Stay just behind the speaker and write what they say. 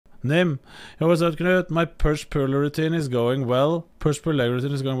Nim, it was that Knut. My push-pull routine is going well. Push-pull leg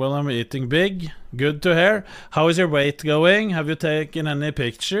routine is going well. I'm eating big. Good to hear. How is your weight going? Have you taken any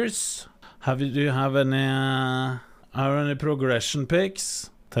pictures? Do you have any progression pics?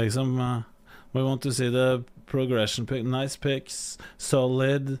 Take some. We want to see the progression pic. Nice pics.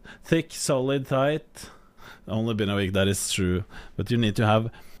 Solid, thick, solid, tight. Only been a week, that is true. But you need to have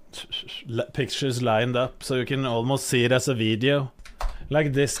pictures lined up so you can almost see it as a video.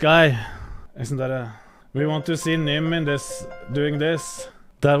 Like this guy. Isn't that a... We want to see Nim in this, doing this.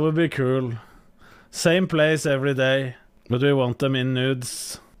 That would be cool. Same place every day. But we want them in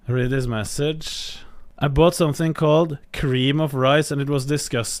nudes. Read his message. I bought something called cream of rice and it was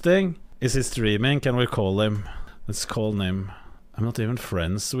disgusting. Is he streaming? Can we call him? Let's call Nim. I'm not even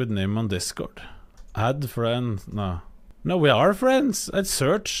friends with Nim on Discord. Add friend. No. No, we are friends. I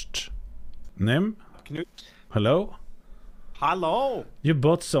searched. Nim? Knut. Hello? Hello. You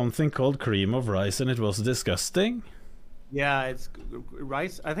bought something called cream of rice and it was disgusting? Yeah, it's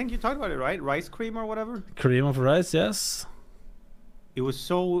rice. I think you talked about it, right? Rice cream or whatever? Cream of rice, yes. It was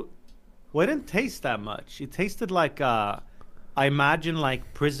so... Well, it didn't taste that much. It tasted like, I imagine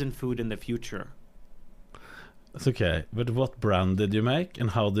like prison food in the future. It's okay, but what brand did you make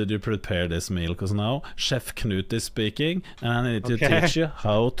and how did you prepare this meal? Because now Chef Knut is speaking and I need to teach you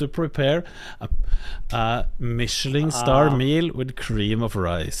how to prepare a Michelin star meal with cream of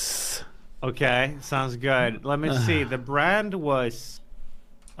rice. Okay, sounds good. Let me see. The brand was...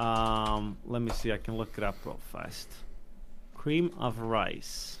 let me see. I can look it up real fast. Cream of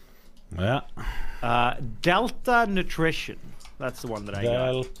rice. Yeah. Delta Nutrition. That's the one that I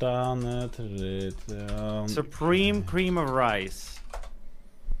got. Delta Nutrition. Supreme cream of rice.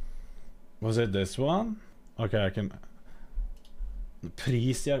 Was it this one? Okay, I can...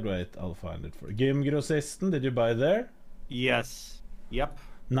 Pris, yeah, wait, I'll find it for you. Gymgrossisten, did you buy there? Yes. Yep.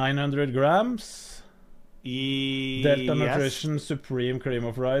 900 grams. Delta Yes. Nutrition, Supreme cream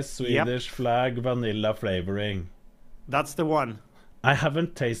of rice, Swedish flag, vanilla flavoring. That's the one. I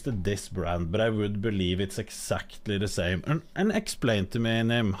haven't tasted this brand, but I would believe it's exactly the same. And explain to me,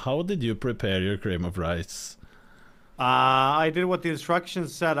 Nim, how did you prepare your cream of rice? I did what the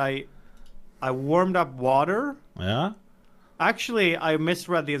instructions said. I warmed up water. Yeah? Actually, I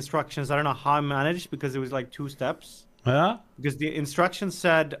misread the instructions. I don't know how I managed because it was like 2 steps. Yeah? Because the instructions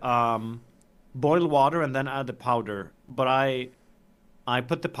said boil water and then add the powder. But I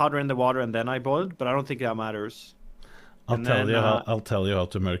put the powder in the water and then I boiled, but I don't think that matters. I'll tell you how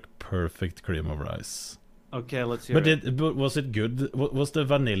to make perfect cream of rice. Okay, let's hear it. But was it good? Was the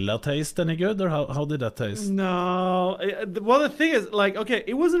vanilla taste any good, or how did that taste? No. Well, the thing is, like, okay,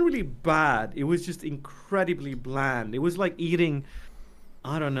 it wasn't really bad. It was just incredibly bland. It was like eating,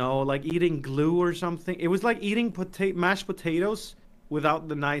 I don't know, like eating glue or something. It was like eating mashed potatoes without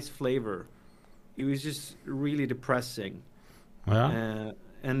the nice flavor. It was just really depressing. Yeah.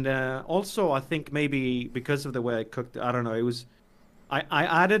 And also, I think maybe because of the way I cooked, I don't know, it was... I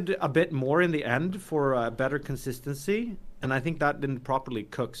added a bit more in the end for better consistency, and I think that didn't properly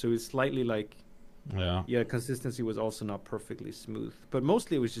cook, so it's slightly like... Yeah, consistency was also not perfectly smooth. But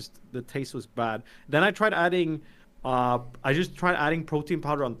mostly it was just, the taste was bad. Then I tried adding... I just tried adding protein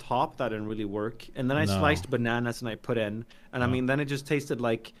powder on top. That didn't really work. And then I sliced bananas and I put in. And I mean, then it just tasted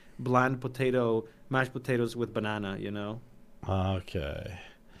like bland mashed potatoes with banana, you know? Okay.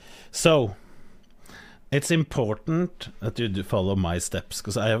 So, it's important that you do follow my steps,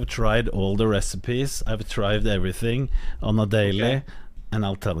 because I have tried all the recipes, I've tried everything on a daily, and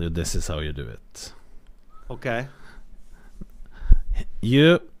I'll tell you this is how you do it. Okay.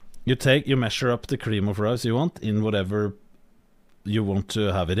 You measure up the cream of rice you want in whatever you want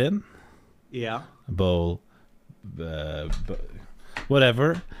to have it in. Yeah. A bowl,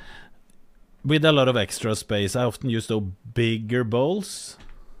 whatever. With a lot of extra space. I often use those bigger bowls.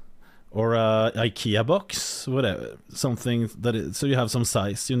 Or a IKEA box, whatever, something so you have some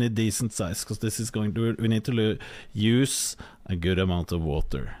size. You need decent size, because this is we need to use a good amount of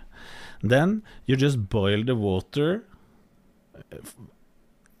water. Then you just boil the water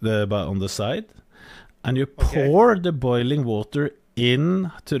on the side, and you pour the boiling water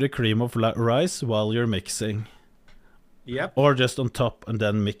in to the cream of rice while you're mixing. Yep. Or just on top and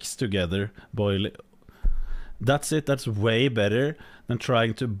then mix together, boil it. That's it. That's way better than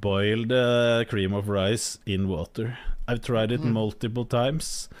trying to boil the cream of rice in water. I've tried it multiple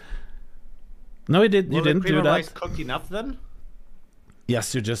times. No, you didn't do that. Cream of rice cooked enough then?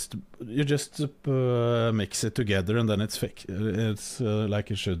 Yes, you just mix it together and then it's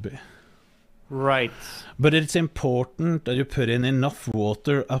like it should be. Right. But it's important that you put in enough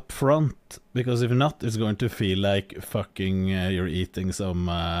water up front, because if not, it's going to feel like fucking you're eating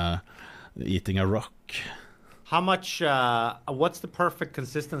eating a rock. How much? What's the perfect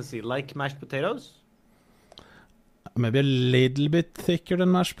consistency? Like mashed potatoes? Maybe a little bit thicker than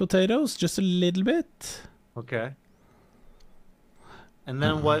mashed potatoes, just a little bit. Okay. And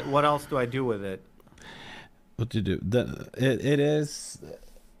then what else do I do with it? What do you do? Then it is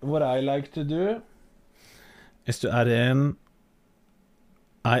what I like to do is to add in.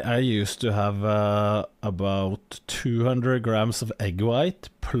 I used to have about 200 grams of egg white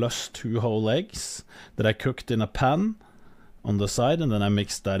plus 2 whole eggs that I cooked in a pan on the side, and then I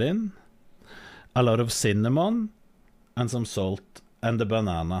mixed that in. A lot of cinnamon and some salt, and the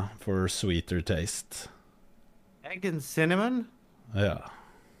banana for sweeter taste. Egg and cinnamon? Yeah.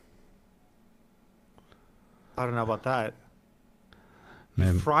 I don't know about that.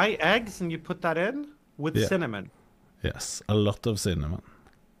 Maybe. You fry eggs and you put that in with Yeah. cinnamon. Yes, a lot of cinnamon.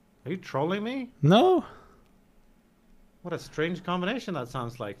 Are you trolling me? No? What a strange combination that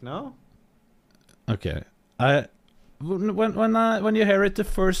sounds like, no? Okay. When you hear it the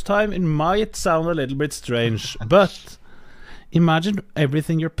first time, it might sound a little bit strange, but imagine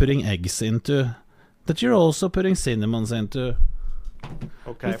everything you're putting eggs into, that you're also putting cinnamons into.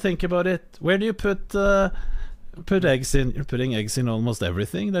 Okay. You think about it. Where do you put eggs in? You're putting eggs in almost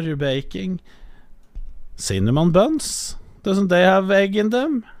everything that you're baking. Cinnamon buns, doesn't they have egg in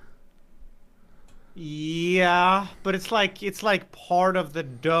them? Yeah, but it's like part of the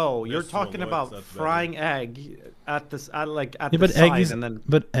dough. You're talking about frying egg at the side, and then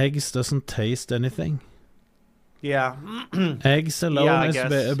but eggs doesn't taste anything. yeah. Eggs alone Yeah, I is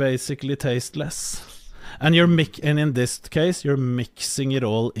guess. basically tasteless. And and in this case, you're mixing it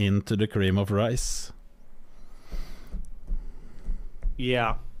all into the cream of rice.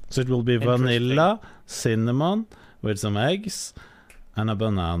 Yeah. So it will be vanilla, cinnamon with some eggs, and a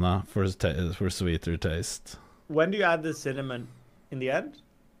banana for sweeter taste. When do you add the cinnamon? In the end?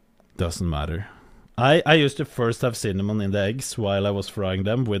 Doesn't matter. I used to first have cinnamon in the eggs while I was frying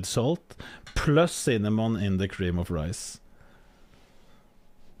them with salt, plus cinnamon in the cream of rice.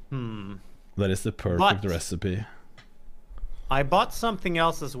 That is the perfect recipe. I bought something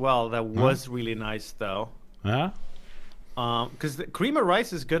else as well that was really nice though. Yeah? Because the cream of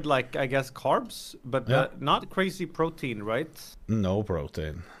rice is good, like I guess carbs, but not crazy protein, right? No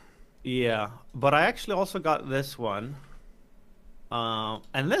protein. Yeah, but I actually also got this one.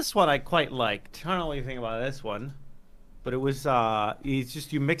 And this one I quite liked. I don't know what you think about this one, but it was it's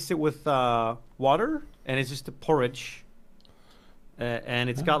just you mix it with water, and it's just a porridge, and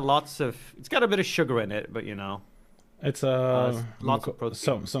it's got it's got a bit of sugar in it, but you know, it's lots of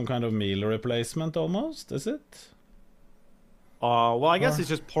protein. some kind of meal replacement almost, is it? Well, I guess it's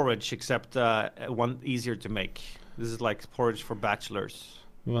just porridge, except one easier to make. This is like porridge for bachelors.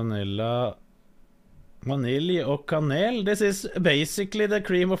 Vanilla og kanel. This is basically the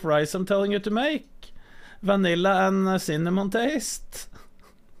cream of rice I'm telling you to make. Vanilla and cinnamon taste.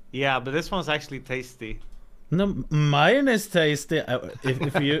 Yeah, but this one's actually tasty. No, mine is tasty.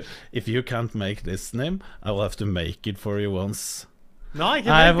 If you can't make this, Nim, I will have to make it for you once. No, I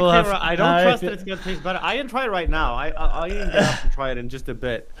can make the camera. I don't trust that it's gonna taste better. I can try it right now. I'll even get up and try it in just a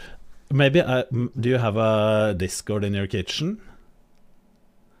bit. Maybe do you have a Discord in your kitchen?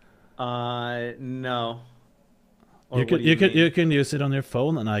 No. You can use it on your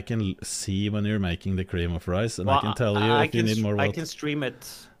phone, and I can see when you're making the cream of rice, and I can tell you if you need more water. I can stream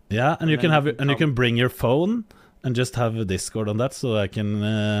it. Yeah, and you can bring your phone and just have a Discord on that, so I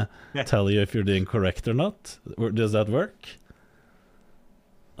can tell you if you're doing correct or not. Does that work?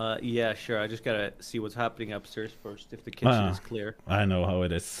 Yeah, sure. I just gotta see what's happening upstairs first, if the kitchen is clear. I know how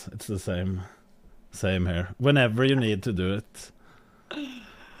it is. It's the same here. Whenever you need to do it.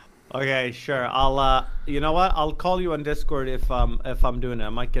 Okay, sure. I'll you know what? I'll call you on Discord if I'm doing it. I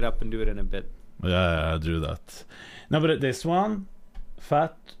might get up and do it in a bit. Yeah, do that. No, but this one,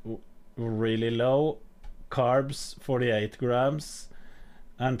 fat really low, carbs 48 grams,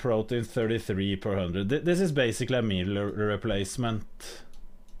 and protein 33 per 100. This is basically a meal replacement.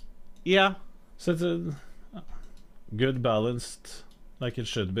 Yeah. So it's a good balanced, like it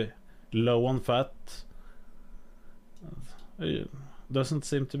should be. Low on fat. Doesn't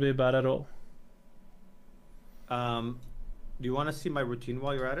seem to be bad at all. Do you want to see my routine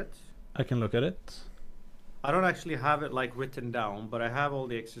while you're at it? I can look at it. I don't actually have it like written down, but I have all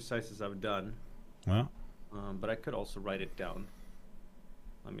the exercises I've done. Yeah. But I could also write it down.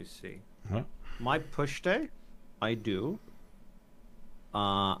 Let me see. Yeah. My push day, I do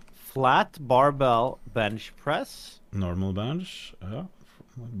flat barbell bench press. Normal bench. Yeah.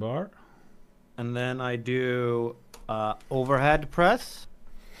 Bar. And then I do overhead press.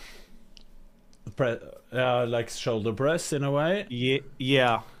 Like shoulder press in a way.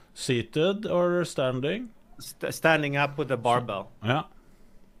 Yeah. Seated or standing? Standing up with the barbell. Yeah.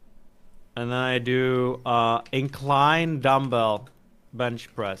 And then I do incline dumbbell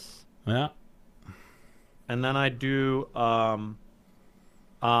bench press. Yeah. And then I do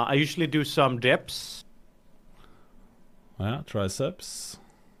I usually do some dips. Yeah, triceps.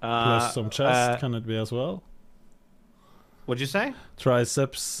 Plus some chest, can it be as well? What'd you say?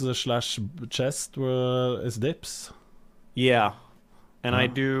 Triceps slash chest is dips. Yeah. And I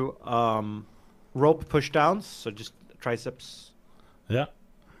do rope push downs, so just triceps. Yeah.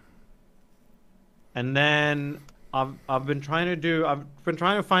 And then I've been trying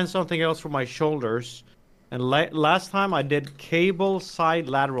to find something else for my shoulders. And last time I did cable side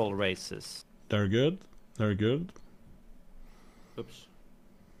lateral races. They're good. They're good. Oops.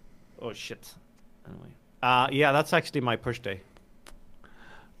 Oh shit. Anyway. Yeah, that's actually my push day.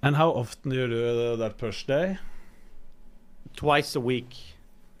 And how often do you do that push day? Twice a week.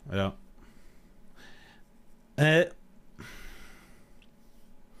 Yeah.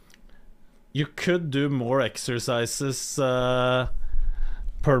 You could do more exercises per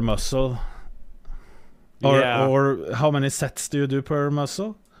muscle. Or how many sets do you do per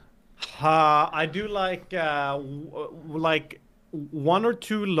muscle? I do like 1 or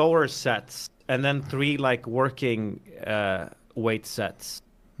 2 lower sets, and then 3 like working weight sets.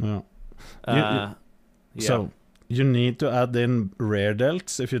 Yeah. So you need to add in rear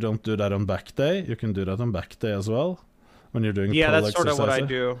delts if you don't do that on back day. You can do that on back day as well when you're doing pull that's sort of what I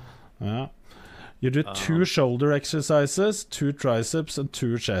do. Yeah. You do 2 shoulder exercises, 2 triceps, and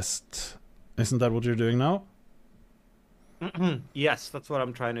 2 chest. Isn't that what you're doing now? Yes, that's what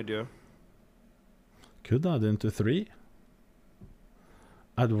I'm trying to do. Could add into 3.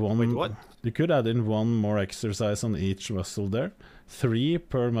 Add 1. Wait, what? You could add in 1 more exercise on each muscle there. 3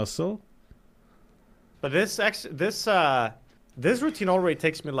 per muscle. But this routine already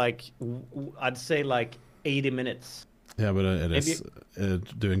takes me like I'd say like 80 minutes. Yeah, but it is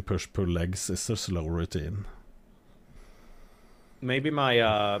doing push-pull legs is a slow routine. Maybe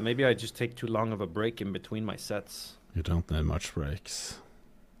I just take too long of a break in between my sets. You don't need much breaks.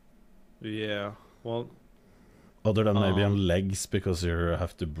 Yeah, well... Other than maybe on legs, because you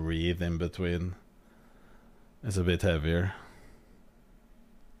have to breathe in between. It's a bit heavier.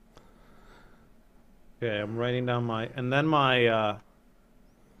 Okay, I'm writing down my... And then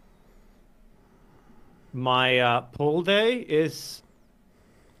my pull day is...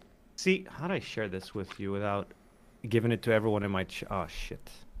 See, how do I share this with you without giving it to everyone in my... Oh, shit.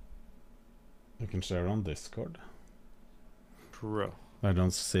 You can share on Discord. True. I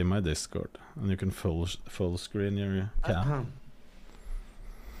don't see my Discord. And you can full screen your cam.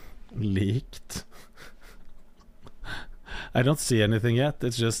 Leaked. I don't see anything yet.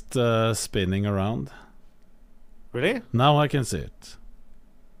 It's just spinning around. Really? Now I can see it.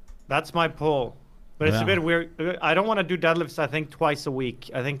 That's my pull. But it's a bit weird. I don't want to do deadlifts, I think, twice a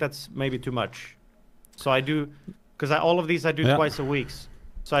week. I think that's maybe too much. So I do... Because all of these I do twice a week.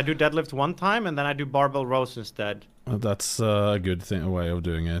 So I do deadlift 1 time, and then I do barbell rows instead. That's a good thing, a way of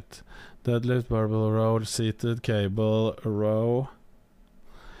doing it. Deadlift, barbell row, seated, cable, row.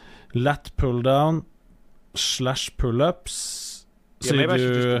 Lat pull down / pull-ups. Yeah, maybe I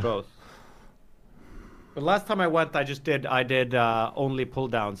should just do both. But last time I went, I did only pull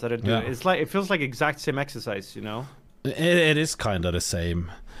downs. I didn't do it. It's like, it feels like exact same exercise, you know? It is kind of the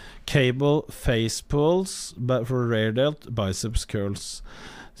same. Cable, face pulls, but for rear delt, biceps curls.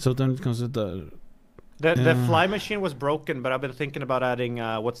 So then it comes to the fly machine was broken, but I've been thinking about adding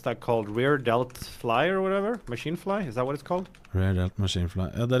what's that called? Rear delt fly or whatever? Machine fly? Is that what it's called? Rear delt machine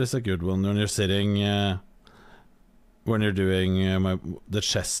fly. Yeah, that is a good one. When you're sitting, when you're doing the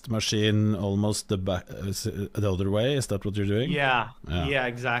chest machine, almost the other way. Is that what you're doing? Yeah,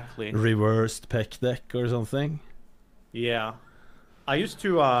 exactly. Reversed pec deck or something. Yeah. I used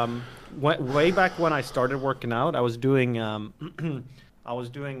to way back when I started working out, I was doing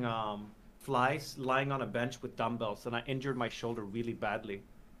flies lying on a bench with dumbbells, and I injured my shoulder really badly.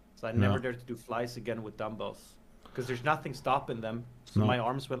 So I never dared to do flies again with dumbbells because there's nothing stopping them. So my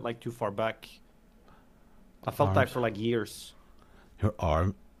arms went like too far back. I felt that for like years. Your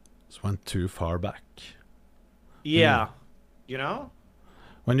arms went too far back. Yeah. You know?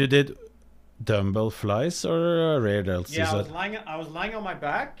 When you did dumbbell flies or rear delts? Yeah, I was lying on my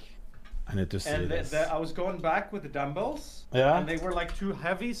back. I need to see this. I was going back with the dumbbells. Yeah. And they were like too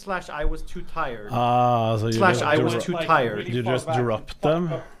heavy / I was too tired. Ah, so you I was too tired. Really you just dropped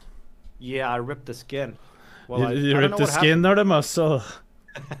them? Yeah, I ripped the skin. Well, you ripped the skin or the muscle?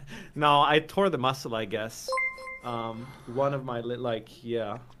 No, I tore the muscle, I guess. One of my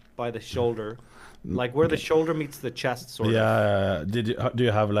yeah, by the shoulder, like where the shoulder meets the chest, sort of. Yeah. Do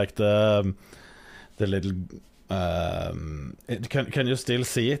you have like the little can you still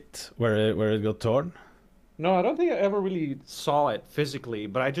see it where it got torn? No, I don't think I ever really saw it physically,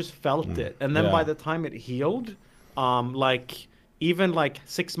 but I just felt it. And then by Yeah. the time it healed, like even like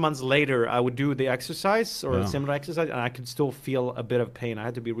 6 months later, I would do the exercise or a Yeah. similar exercise, and I could still feel a bit of pain. I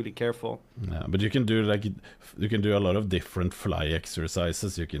had to be really careful. Yeah, but you can do like you can do a lot of different fly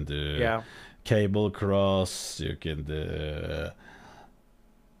exercises. You can do Yeah. cable cross. You can do.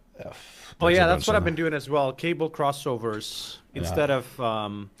 Oh there's a yeah, that's bunch what of I've been doing as well. Cable crossovers instead of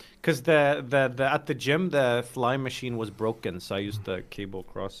because the at the gym the fly machine was broken, so I used the cable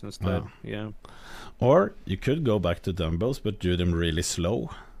cross instead. Yeah. Or you could go back to dumbbells, but do them really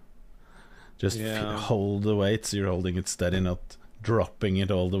slow. Just hold the weight, so you're holding it steady, not dropping it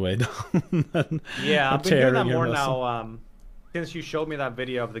all the way down. Yeah, I've been doing that more muscle. now. Since you showed me that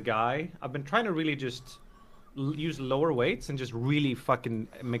video of the guy, I've been trying to really just use lower weights and just really fucking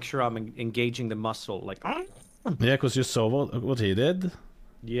make sure I'm engaging the muscle. Like, Yeah, because you saw what he did,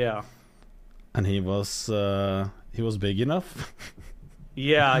 yeah, and he was big enough.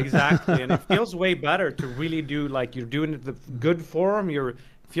 yeah, exactly. And it feels way better to really do like you're doing the good form. You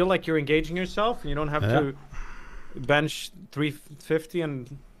feel like you're engaging yourself, and you don't have to bench 350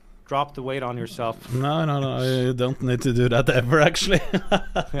 and drop the weight on yourself. No, you don't need to do that ever, actually.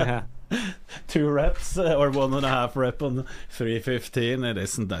 Yeah. 2 reps or 1.5 rep on 315, it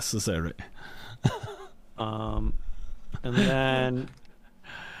isn't necessary. And then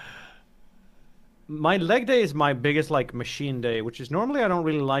my leg day is my biggest like machine day, which is normally I don't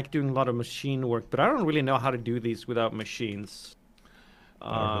really like doing a lot of machine work, but I don't really know how to do these without machines.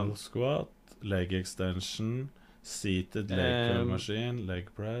 Barbell squat, leg extension, seated leg curl machine, leg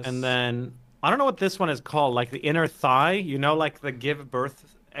press. And then I don't know what this one is called, like the inner thigh, you know, like the give birth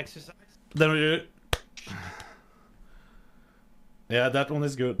exercise. Then you... Yeah, that one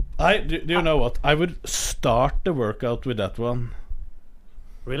is good. Do you know what? I would start the workout with that one.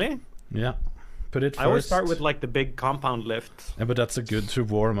 Really? Yeah. Put it first. I always start with like the big compound lift. Yeah, but that's a good to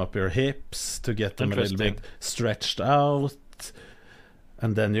warm up your hips, to get them a little bit stretched out.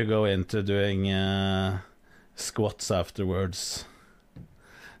 And then you go into doing squats afterwards.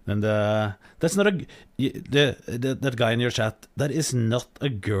 And that's not a that guy in your chat. That is not a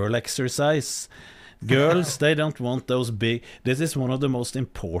girl exercise. Girls, they don't want those big. This is one of the most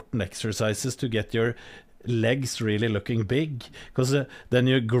important exercises to get your legs really looking big, because then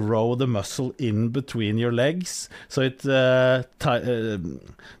you grow the muscle in between your legs, so it tighten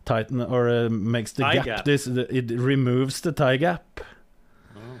or makes the gap. It removes the thigh gap.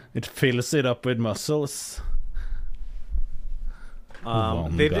 It fills it up with muscles.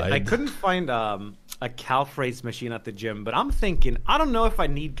 I couldn't find a calf raise machine at the gym, but I'm thinking I don't know if I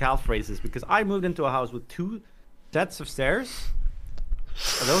need calf raises because I moved into a house with 2 sets of stairs.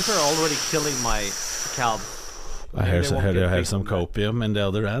 Those are already killing my calves. I hear some copium in the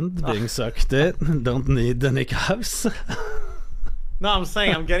other end being sucked in. Don't need any calves. No, I'm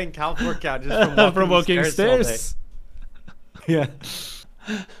saying I'm getting calf workout just from walking stairs. Yeah.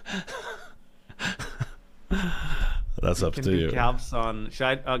 That's up to you. Calves on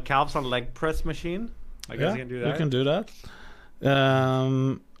calves on leg press machine. I guess you can do that. You can do that.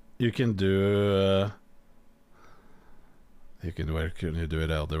 You can do. Where can you do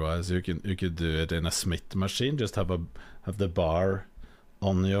it otherwise? You could do it in a Smith machine. Just have the bar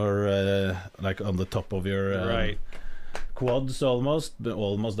on your like on the top of your quads almost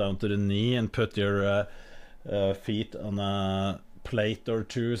down to the knee, and put your feet on a plate or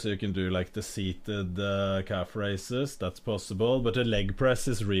two, so you can do like the seated calf raises. That's possible, but the leg press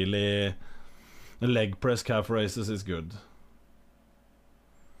calf raises is good.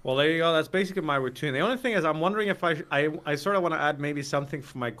 Well, there you go. That's basically my routine. The only thing is, I'm wondering if I sort of want to add maybe something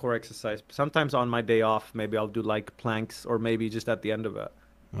for my core exercise. Sometimes on my day off, maybe I'll do like planks, or maybe just at the end of a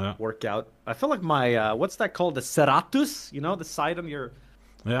workout. I feel like my what's that called? The serratus, you know, the side of your.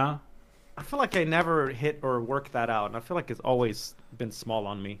 Yeah. I feel like I never hit or work that out, and I feel like it's always been small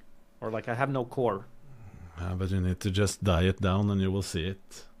on me, or like I have no core. Yeah, but you need to just diet down, and you will see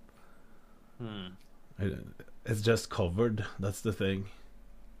it. It's just covered. That's the thing.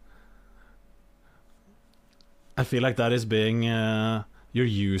 I feel like that is being you're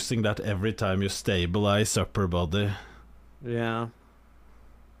using that every time you stabilize upper body. Yeah.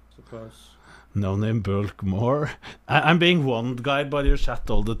 Suppose. No name bulk more. I'm being warned, guide by your chat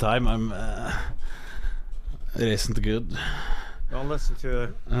all the time. It isn't good. Don't listen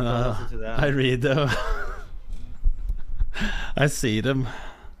to that. I read I see them.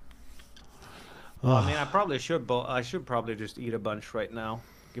 Well, I mean, I should probably just eat a bunch right now.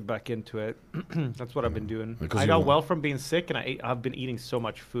 Get back into it. That's what I've been doing. Because I got well from being sick, and I've been eating so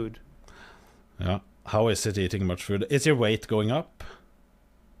much food. Yeah. How is it eating much food? Is your weight going up?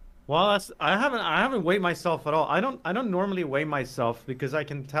 Well, I haven't weighed myself at all. I don't normally weigh myself because I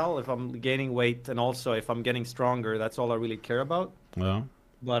can tell if I'm gaining weight and also if I'm getting stronger. That's all I really care about. Yeah.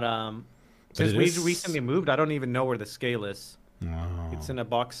 But since we recently moved, I don't even know where the scale is. Oh. It's in a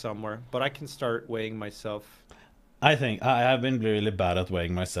box somewhere, but I can start weighing myself. I think I have been really bad at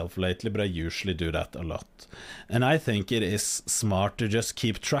weighing myself lately, but I usually do that a lot. And I think it is smart to just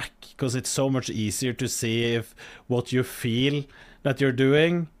keep track, because it's so much easier to see if what you feel that you're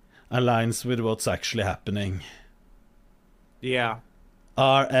doing aligns with what's actually happening. Yeah.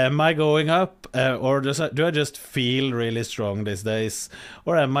 Am I going up, or do I just feel really strong these days,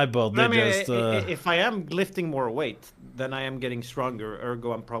 or am my body I mean, just? If I am lifting more weight, then I am getting stronger.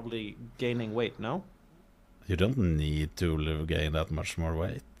 Ergo, I'm probably gaining weight. No. You don't need to gain that much more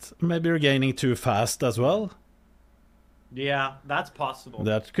weight. Maybe you're gaining too fast as well. Yeah, that's possible.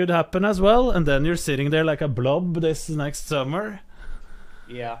 That could happen as well, and then you're sitting there like a blob this next summer.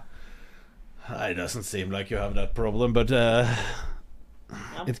 Yeah. It doesn't seem like you have that problem, but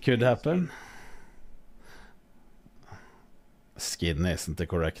it could happen. Skinny isn't the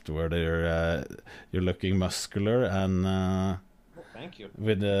correct word. You're looking muscular and thank you.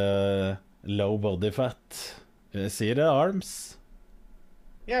 With low body fat. See the arms?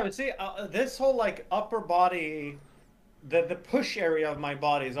 Yeah, but see, this whole like upper body, the push area of my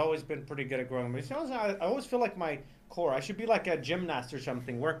body has always been pretty good at growing. But I always feel like my core, I should be like a gymnast or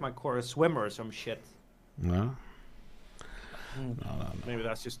something, work my core, a swimmer or some shit. No. No. Maybe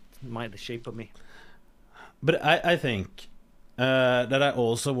that's just the shape of me. But I think that I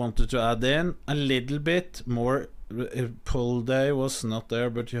also wanted to add in a little bit more. Pull day was not there,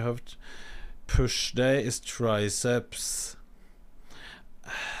 but you have push day is triceps.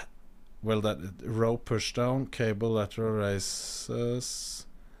 Well, that row push down, cable lateral raises.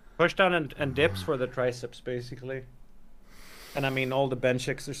 Push down and dips for the triceps, basically. And I mean all the bench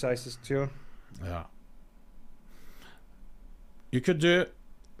exercises too. Yeah. You could do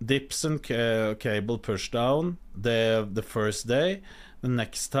dips and cable push down the first day. The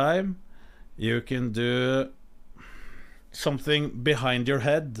next time you can do something behind your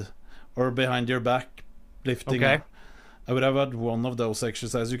head or behind your back, lifting. Okay. I would have had one of those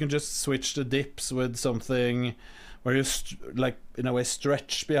exercises. You can just switch the dips with something where you like in a way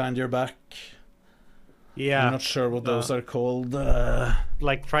stretch behind your back. Yeah. I'm not sure what those are called.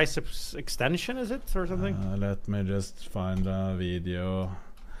 Like triceps extension, is it, or something? Let me just find a video.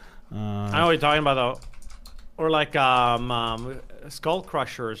 I know what you're talking about, though. Or like skull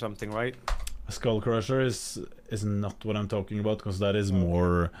crusher or something, right? A skull crusher is not what I'm talking about, because that is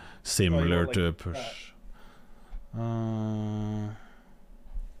more similar to a push. Oh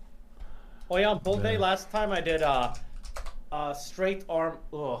yeah, on pull day last time I did straight arm.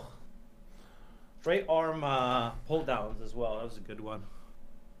 Straight arm pull downs as well. That was a good one.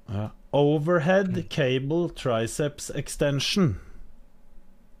 Overhead cable triceps extension.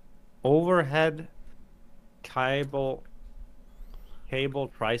 Overhead cable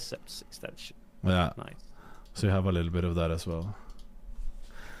triceps extension. Yeah. Nice. So you have a little bit of that as well.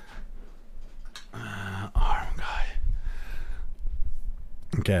 Arm guy.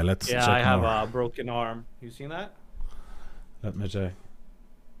 Okay, let's check I have more. a broken arm. You seen that? Let me check.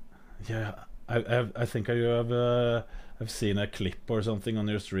 Yeah, I think I've seen a clip or something on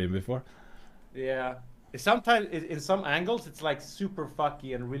your stream before. Yeah. Sometimes in some angles it's like super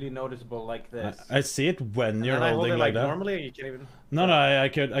fucky and really noticeable like this. I see it when and you're then holding I hold it like that. Normally you can't even. No, I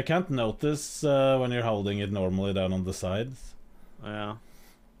can't notice when you're holding it normally down on the sides. Yeah.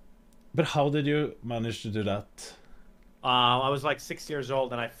 But how did you manage to do that? I was like 6 years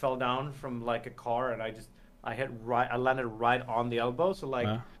old and I fell down from like a car and I landed right on the elbow. So like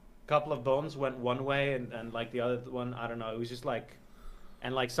a couple of bones went one way and like the other one, I don't know. It was just like,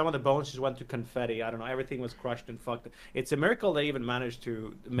 and like some of the bones just went to confetti. I don't know. Everything was crushed and fucked. It's a miracle they even managed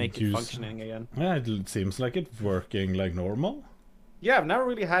to make it functioning again. Yeah, it seems like it's working like normal. Yeah, I've never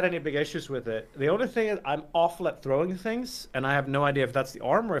really had any big issues with it. The only thing is I'm awful at throwing things, and I have no idea if that's the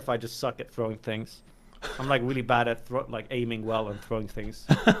arm or if I just suck at throwing things. I'm like really bad at like aiming well and throwing things.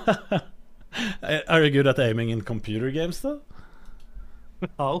 Are you good at aiming in computer games though?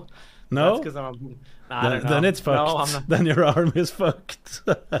 No. No? That's because I don't know. Then it's fucked. No, I'm not. Then your arm is fucked.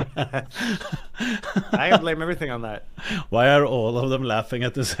 I can blame everything on that. Why are all of them laughing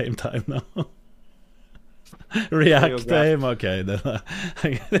at the same time now? React aim, okay. Then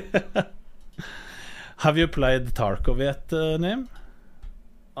Have you played Tarkov yet, Nim?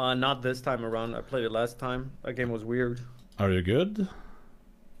 Not this time around. I played it last time. That game was weird. Are you good?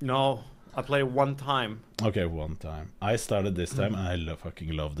 No, I played it one time. Okay, one time. I started this time and I fucking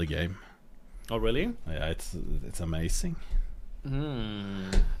love the game. Oh, really? Yeah, it's amazing.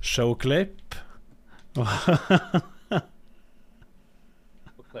 Hmm. Show clip. What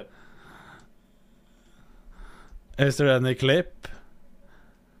clip? Is there any clip?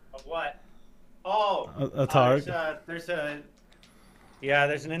 Of what? Oh, A Tark. there's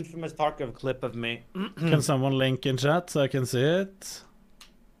an infamous Tarkov clip of me. Can someone link in chat so I can see it?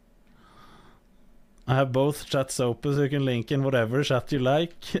 I have both chats open so you can link in whatever chat you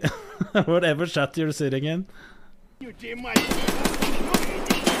like. Whatever chat you're sitting in. Okay,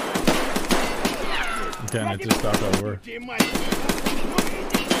 I need to start over.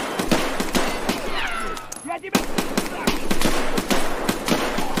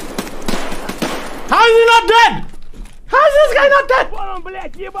 How is he not dead? How is this guy not dead?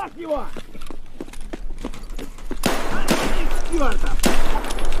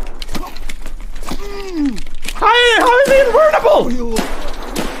 How is he invertible?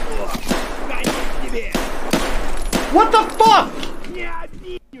 What the fuck? Yeah,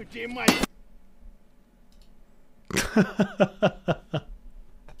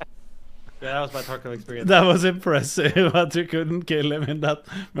 that was my Tarkov experience. that was impressive, but you couldn't kill him in that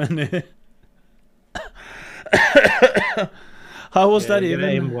many. How was that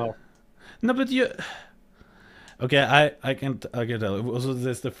even? Well. No, but you. Okay, I can tell. Was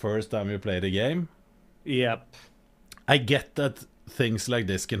this the first time you played a game? Yep. I get that things like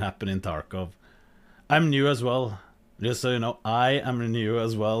this can happen in Tarkov. I'm new as well. Just so you know, I am new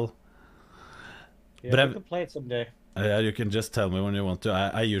as well. Yeah, But we could play it someday. You can just tell me when you want to.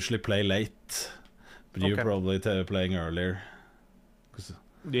 I usually play late, but you're probably playing earlier.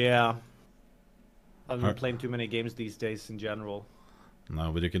 Yeah. I've been playing too many games these days in general.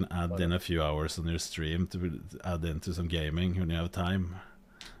 No, but you can add in a few hours on your stream to add into some gaming when you have time.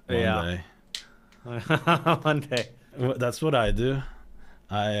 One day. One day. That's what I do.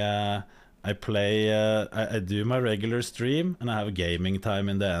 I play. I do my regular stream and I have gaming time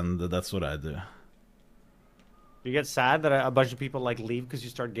in the end. That's what I do. You get sad that a bunch of people like leave because you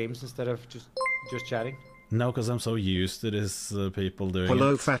start games instead of just chatting? No, because I'm so used to this people doing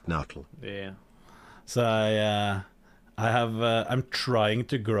Hello, it. Fat Nuttl. Yeah. So I'm trying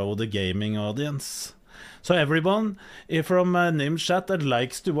to grow the gaming audience. So everyone from NymN's chat that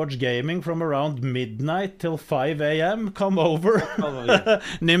likes to watch gaming from around midnight till 5 a.m., come over. Oh, yeah.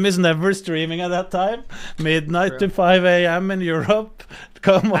 NymN is never streaming at that time. Midnight to 5 a.m. in Europe.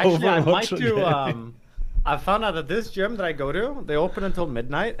 Come over I and watch might do. gaming. I found out that this gym that I go to, they open until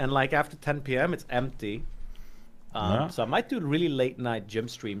midnight, and like after 10 p.m. it's empty. So I might do really late night gym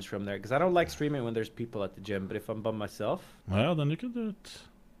streams from there because I don't like streaming when there's people at the gym. But if I'm by myself, Well, then you can do it.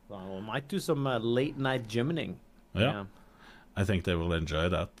 well, I might do some late night gymming. Yeah. I think they will enjoy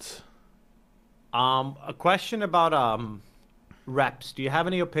that. A question about reps. Do you have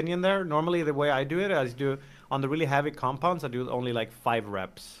any opinion there? Normally, the way I do it, I do on the really heavy compounds, I do only like 5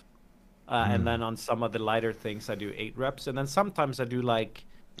 reps. And then on some of the lighter things, I do 8 reps. And then sometimes I do like,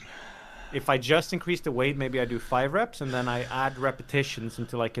 if I just increase the weight, maybe I do 5 reps. And then I add repetitions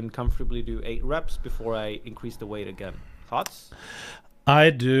until I can comfortably do 8 reps before I increase the weight again. Thoughts? I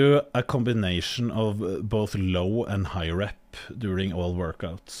do a combination of both low and high rep during all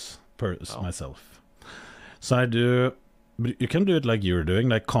workouts myself. So I do, but you can do it like you're doing,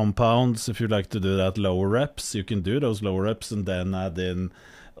 like compounds. If you like to do that lower reps, you can do those lower reps and then add in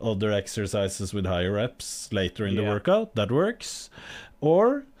other exercises with higher reps later in the workout. That works.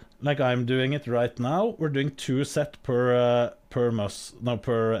 Or like I'm doing it right now, we're doing 2 sets per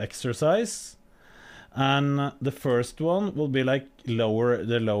exercise. And the first one will be like the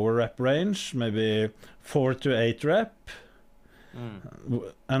lower rep range, maybe 4 to 8 rep.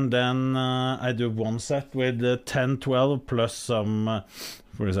 And then I do 1 set with 10, 12 plus some,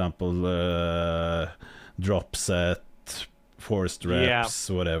 for example, drop set, forced reps,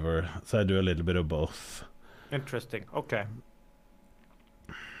 whatever. So I do a little bit of both. Interesting. Okay.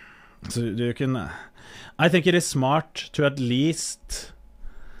 So you can, I think it is smart to at least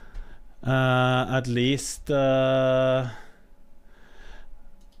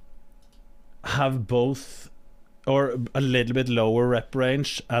have both, or a little bit lower rep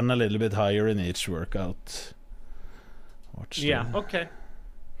range and a little bit higher in each workout. Okay.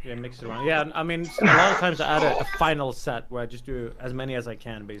 Yeah, mix it around. Yeah, I mean, a lot of times I add a final set where I just do as many as I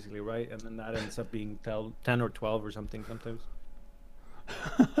can, basically, right? And then that ends up being 10 or 12 or something sometimes.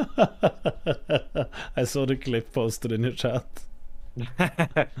 I saw the clip posted in your chat.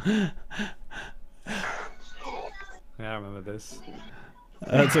 Yeah, I remember this.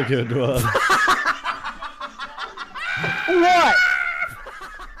 That's a good one. What?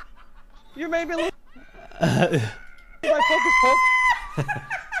 You made me lose my focus poke.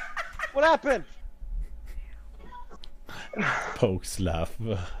 What happened? Pokes laugh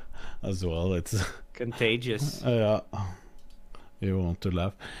as well. It's Contagious. yeah. You want to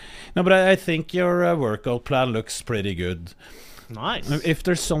laugh. No, but I think your workout plan looks pretty good. Nice. If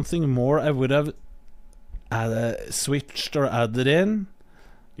there's something more I would have switched or added in.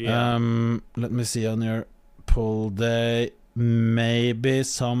 Yeah. Let me see on your pull day. Maybe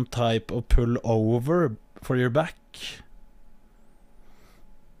some type of pull over for your back.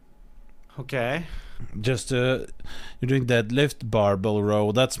 Okay. Just you're doing deadlift, barbell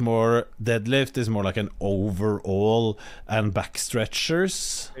row. That's more deadlift is more like an overall and back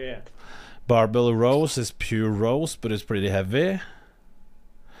stretchers. Yeah. Barbell rows is pure rows, but it's pretty heavy.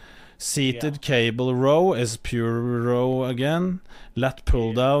 Seated cable row is pure row again. Lat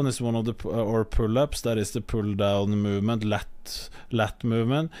pull down is one of the or pull ups. That is the pull down movement. Lat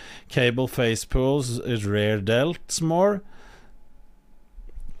movement. Cable face pulls is rear delts more.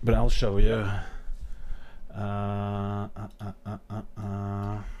 But I'll show you.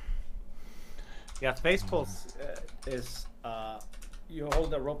 Yeah, face pulls is you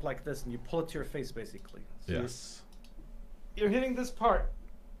hold the rope like this and you pull it to your face basically. So Yes. you're hitting this part.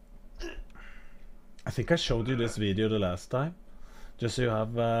 I think I showed you this video the last time. Just so you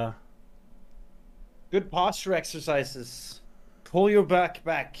have Good posture exercises. Pull your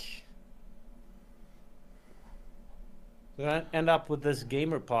back. Then end up with this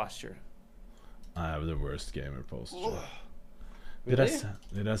gamer posture. I have the worst gamer posture. Really?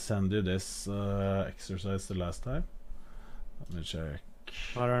 Did I send you this exercise the last time? Let me check.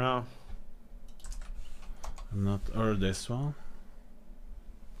 I don't know. Not or this one.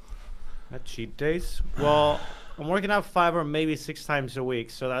 Not cheat days. Well, I'm working out 5 or maybe 6 times a week,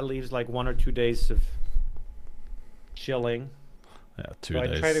 so that leaves like 1 or 2 days of chilling. Yeah, 2 So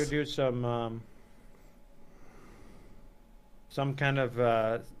days. I try to do some kind of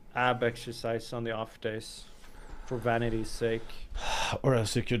ab exercise on the off days for vanity's sake. Or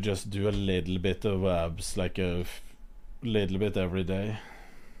else you could just do a little bit of abs, like a little bit every day.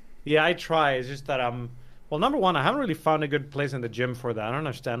 Yeah, I try. It's just that well, number one, I haven't really found a good place in the gym for that. I don't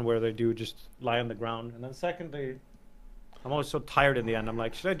understand where they do just lie on the ground. And then secondly, I'm always so tired in the end. I'm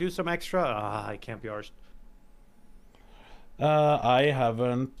like, should I do some extra? I can't be arsed. I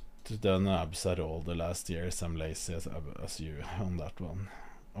haven't done abs at all the last years. I'm lazy as you on that one.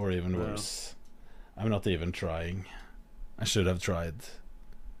 Or even worse. I'm not even trying. I should have tried.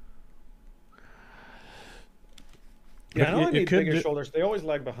 Yeah, I know I you need could bigger do- shoulders. They always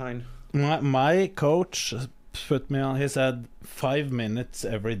lag behind. My coach put me on. He said 5 minutes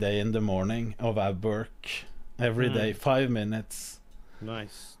every day in the morning of ab work. Every day, 5 minutes.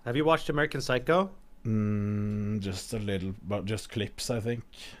 Nice. Have you watched American Psycho? Just a little, but just clips, I think.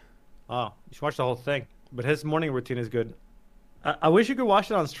 Oh, you should watch the whole thing. But his morning routine is good. I wish you could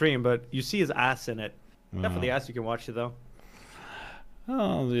watch it on stream, but you see his ass in it. Definitely ass you can watch it though.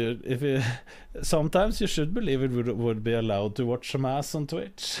 Oh, dude, if you sometimes you should believe it would be allowed to watch some ass on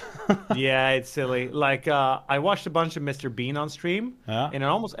Twitch. Yeah, it's silly. Like I watched a bunch of Mr. Bean on stream, Yeah. and in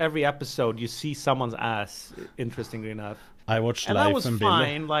almost every episode you see someone's ass. Interestingly enough, I watched and that Life was and Billy.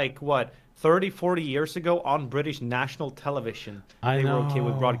 fine. Like what, 30, 40 years ago on British national television, I they were okay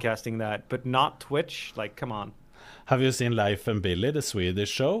with know. broadcasting that, but not Twitch. Like, come on. Have you seen Life and Billy, the Swedish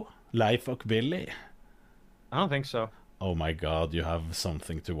show? Life och Billy. I don't think so. Oh my god, you have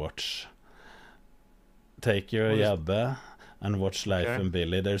something to watch. Take your What is- jabba and watch Life Okay. and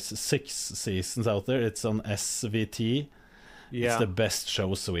Billy. There's 6 seasons out there. It's on SVT. Yeah. It's the best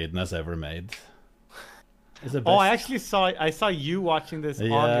show Sweden has ever made. It's the best. Oh, I actually saw you watching this on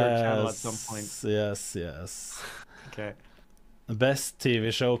your channel at some point. Yes. Okay. The best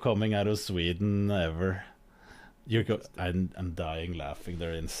TV show coming out of Sweden ever. I'm dying laughing.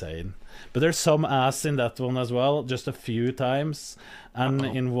 They're insane. But there's some ass in that one as well, just a few times. And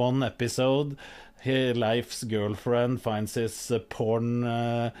in one episode, Leif's girlfriend finds his porn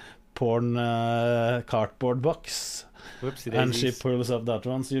cardboard box. Whoopsie And she daisies. pulls up that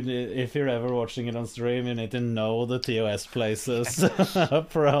one. So if you're ever watching it on stream, you need to know the TOS places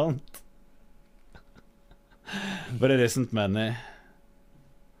up front. But it isn't many.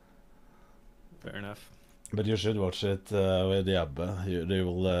 Fair enough. But you should watch it with Jabba. You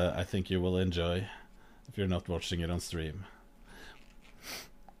will. I think you will enjoy if you're not watching it on stream.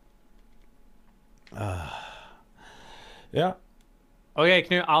 Yeah. Okay,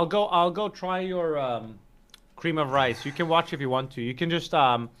 Knut, I'll go try your cream of rice. You can watch if you want to. You can just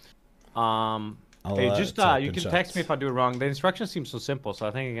I'll, Hey, just type you in can chat. text me if I do it wrong. The instructions seem so simple, so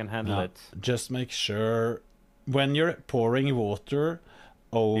I think I can handle Yeah, it. just make sure when you're pouring water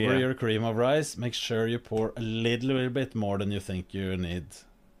over Yeah. your cream of rice, make sure you pour a little bit more than you think you need.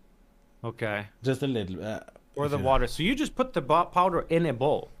 Okay. Just a little. Or if the you- water. So you just put the powder in a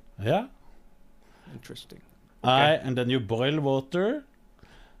bowl. Yeah. Interesting. And then you boil water.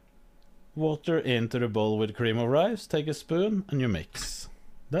 Water into the bowl with cream of rice. Take a spoon and you mix.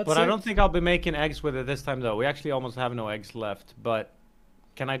 That's But it. I don't think I'll be making eggs with it this time, though. We actually almost have no eggs left. But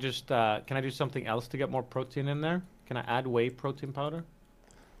can I just can I do something else to get more protein in there? Can I add whey protein powder?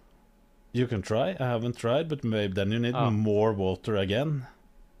 You can try. I haven't tried, but maybe then you need Oh. more water again.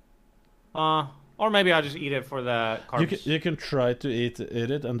 Or maybe I'll just eat it for the carbs. You can try to eat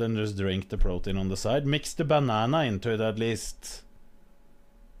it and then just drink the protein on the side. Mix the banana into it at least.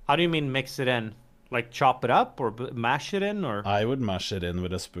 How do you mean mix it in? Like chop it up or mash it in, or I would mash it in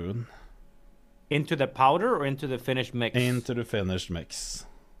with a spoon. into the powder or into the finished mix? Into the finished mix.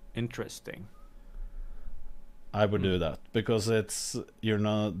 Interesting. I would do that because it's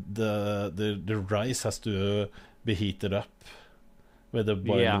the rice has to be heated up with the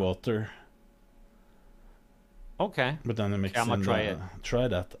boiled water. Okay. But then you mix I'm gonna in try it. Try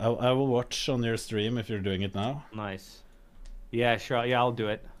that. I will watch on your stream if you're doing it now. Nice. Yeah, sure. Yeah, I'll do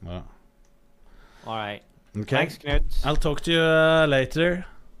it. Well, All right. okay. Thanks, Knut. I'll talk to you later.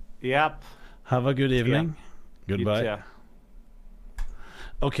 Yep. Have a good evening. Goodbye. Yeah.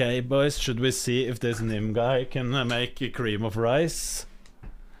 Okay, boys, should we see if this Nim guy can make a cream of rice?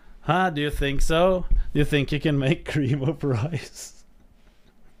 Huh? Do you think so? Do you think he can make cream of rice?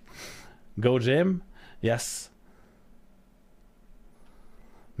 Go, Jim? Yes.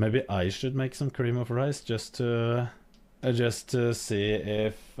 Maybe I should make some cream of rice just to see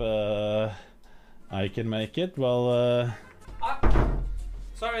if I can make it. Well,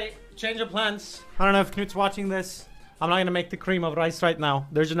 Sorry, change of plans. I don't know if Knut's watching this. I'm not gonna make the cream of rice right now.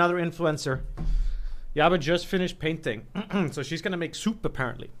 There's another influencer. Yaba just finished painting, so she's gonna make soup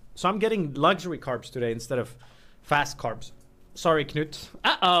apparently. So I'm getting luxury carbs today instead of fast carbs. Sorry, Knut.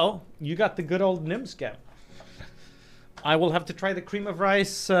 Uh-oh, you got the good old NymN scam. I will have to try the cream of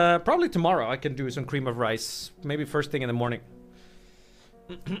rice probably tomorrow. I can do some cream of rice, maybe first thing in the morning.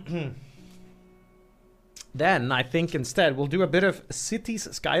 Then I think instead we'll do a bit of cities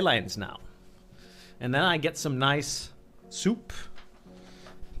skylines now. And then I get some nice soup.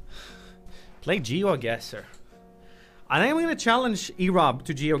 Play GeoGuessr. I think I'm going to challenge Erob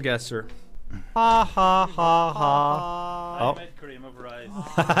to GeoGuessr. Ha ha ha ha. I made cream of rice.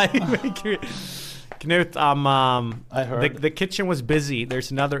 Knut, I heard. the kitchen was busy.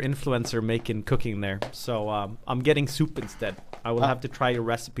 There's another influencer making cooking there. So I'm getting soup instead. I will have to try your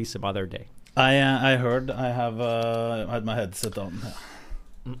recipe some other day. I heard. I have had my headset on.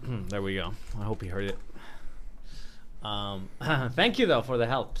 There we go. I hope he heard it. Thank you though for the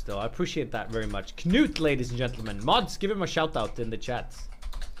help still. I appreciate that very much. Knut, ladies and gentlemen. Mods, give him a shout out in the chats.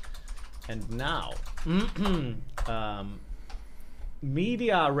 And now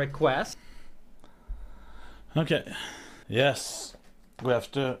media request. Okay. Yes. We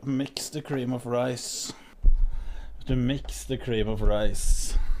have to mix the cream of rice.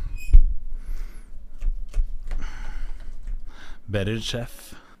 Better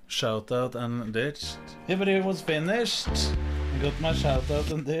chef. Shout out and ditched. Yeah, but it was finished. I got my shout out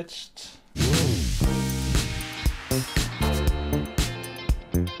and ditched.